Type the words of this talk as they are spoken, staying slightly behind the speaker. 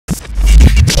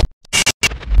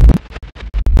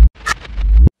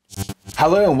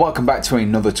Hello and welcome back to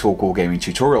another Talk War Gaming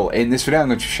tutorial. In this video I'm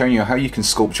going to be showing you how you can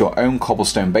sculpt your own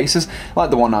cobblestone bases like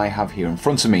the one I have here in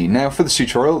front of me. Now for this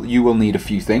tutorial you will need a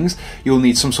few things. You'll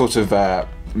need some sort of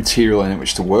material in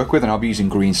which to work with, and I'll be using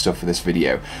green stuff for this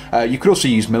video. You could also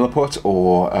use Milliput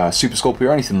or Super Sculpey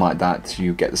or anything like that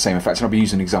to get the same effect, and I'll be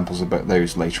using examples of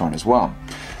those later on as well.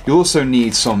 You'll also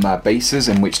need some bases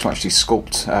in which to actually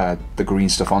sculpt the green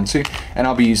stuff onto, and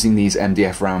I'll be using these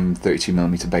MDF round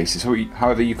 32mm bases.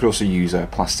 However, you could also use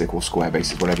plastic or square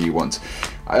bases, whatever you want.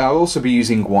 I'll also be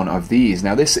using one of these.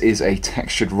 Now this is a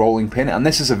textured rolling pin, and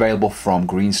this is available from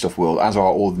Green Stuff World, as are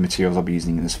all the materials I'll be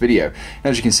using in this video.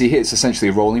 Now as you can see here, it's essentially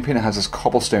a rolling pin. It has this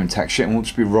cobblestone texture, and we'll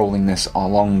just be rolling this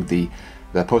along the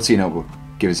putty, and it will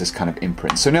give us this kind of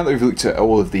imprint. So now that we've looked at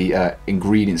all of the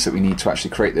ingredients that we need to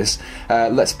actually create this,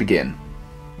 let's begin.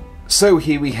 So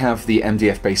here we have the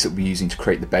MDF base that we'll be using to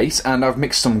create the base, and I've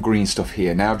mixed some green stuff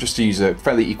here. Now I've just used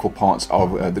fairly equal parts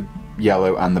of the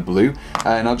yellow and the blue,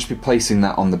 and I'll just be placing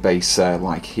that on the base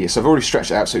like here. So I've already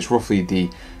stretched it out so it's roughly the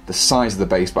size of the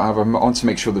base, but however, I want to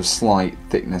make sure there's slight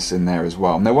thickness in there as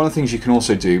well. Now one of the things you can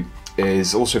also do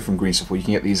is also from Green Stuff, where you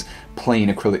can get these plain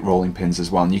acrylic rolling pins as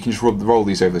well, and you can just roll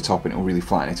these over the top and it will really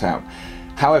flatten it out.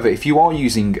 However, if you are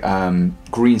using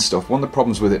green stuff, one of the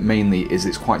problems with it mainly is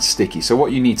it's quite sticky. So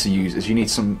what you need to use is you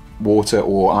need some water,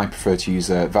 or I prefer to use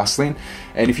Vaseline,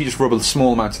 and if you just rub a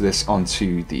small amount of this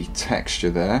onto the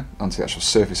texture there, onto the actual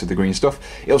surface of the green stuff,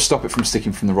 it'll stop it from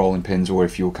sticking from the rolling pins, or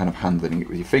if you're kind of handling it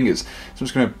with your fingers. So I'm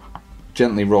just going to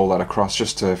gently roll that across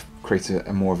just to create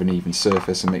a more of an even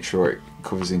surface and make sure it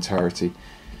covers the entirety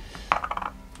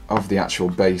of the actual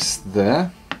base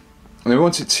there. And we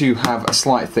want it to have a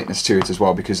slight thickness to it as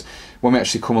well, because when we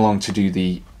actually come along to do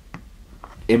the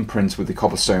imprint with the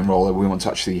cobblestone roller, we want to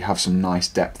actually have some nice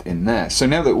depth in there. So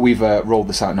now that we've rolled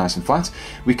this out nice and flat,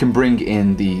 we can bring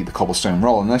in the cobblestone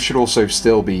roll, and this should also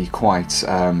still be quite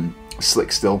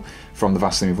slick still from the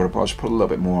Vaseline we've got. I'll just put a little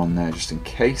bit more on there just in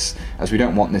case, as we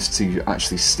don't want this to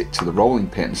actually stick to the rolling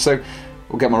pin. So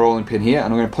we'll get my rolling pin here,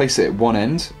 and I'm going to place it at one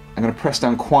end. I'm going to press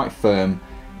down quite firm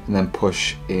and then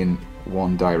push in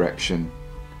one direction,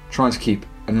 trying to keep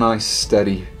a nice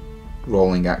steady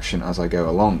rolling action as I go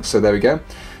along. So there we go.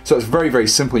 So it's very, very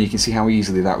simple. You can see how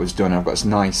easily that was done. I've got this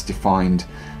nice defined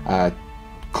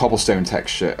cobblestone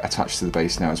texture attached to the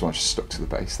base now as well, just stuck to the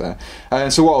base there.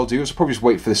 So what I'll do is I'll probably just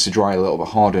wait for this to dry a little bit,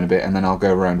 harden a bit, and then I'll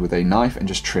go around with a knife and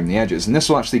just trim the edges. And this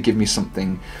will actually give me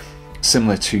something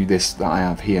similar to this that I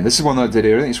have here. This is one that I did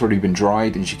here. I think it's already been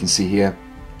dried, and as you can see here,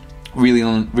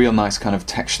 real nice kind of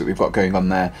texture that we've got going on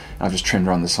there. And I've just trimmed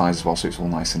around the sides as well, so it's all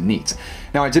nice and neat.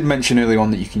 Now I did mention earlier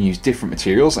on that you can use different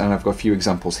materials, and I've got a few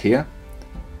examples here.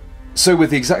 So with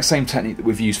the exact same technique that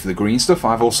we've used for the green stuff,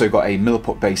 I've also got a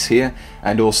Milliput base here,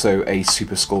 and also a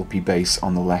Super Sculpey base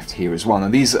on the left here as well. Now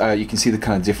these, you can see the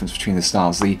kind of difference between the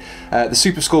styles. The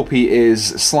Super Sculpey is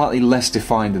slightly less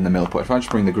defined than the Milliput. If I just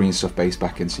bring the green stuff base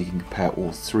back in so you can compare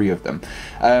all three of them.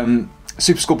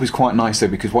 Super Sculpey is quite nice though,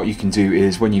 because what you can do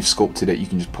is when you've sculpted it, you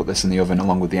can just put this in the oven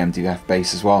along with the MDF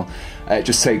base as well. It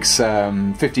just takes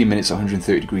 15 minutes at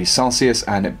 130 degrees Celsius,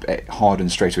 and it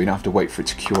hardens straight away. You don't have to wait for it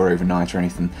to cure overnight or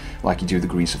anything like you do with the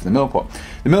green stuff in the Milliput.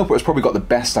 The Milliput has probably got the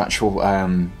best actual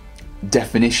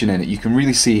definition in it. You can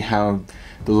really see how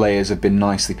the layers have been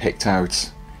nicely picked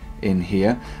out in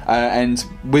here, and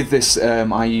with this I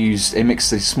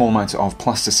mixed a small amount of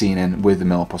plasticine in with the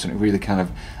Milliput, and it really kind of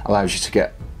allows you to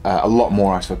get a lot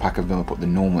more out of a pack of Milliput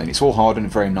than normally. And it's all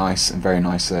hardened, very nice, and very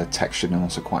nice textured, and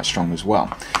also quite strong as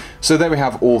well. So there we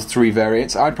have all three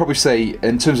variants. I'd probably say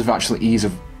in terms of actual ease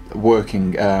of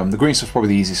working, the green stuff's probably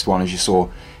the easiest one, as you saw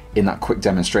in that quick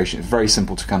demonstration. It's very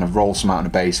simple to kind of roll some out on a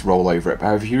base, roll over it.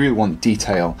 However, if you really want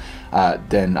detail,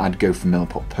 then I'd go for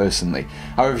Milliput personally.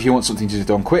 However, if you want something to be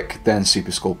done quick, then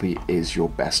Super Sculpey is your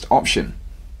best option.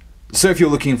 So if you're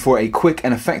looking for a quick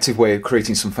and effective way of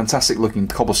creating some fantastic looking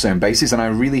cobblestone bases, then I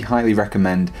really highly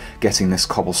recommend getting this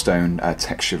cobblestone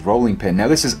textured rolling pin. Now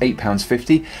this is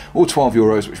 £8.50 or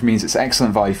 €12, which means it's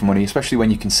excellent value for money, especially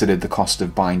when you consider the cost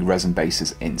of buying resin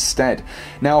bases instead.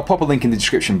 Now I'll pop a link in the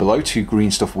description below to Green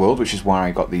Stuff World, which is where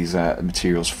I got these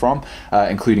materials from,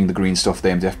 including the green stuff, the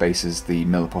MDF bases, the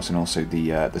Milliput, and also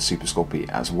the Super Sculpey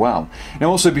as well.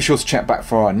 Now also be sure to check back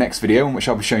for our next video, in which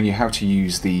I'll be showing you how to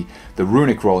use the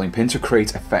runic rolling pin to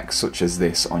create effects such as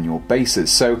this on your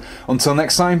bases. So until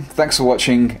next time, thanks for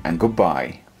watching and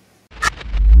goodbye.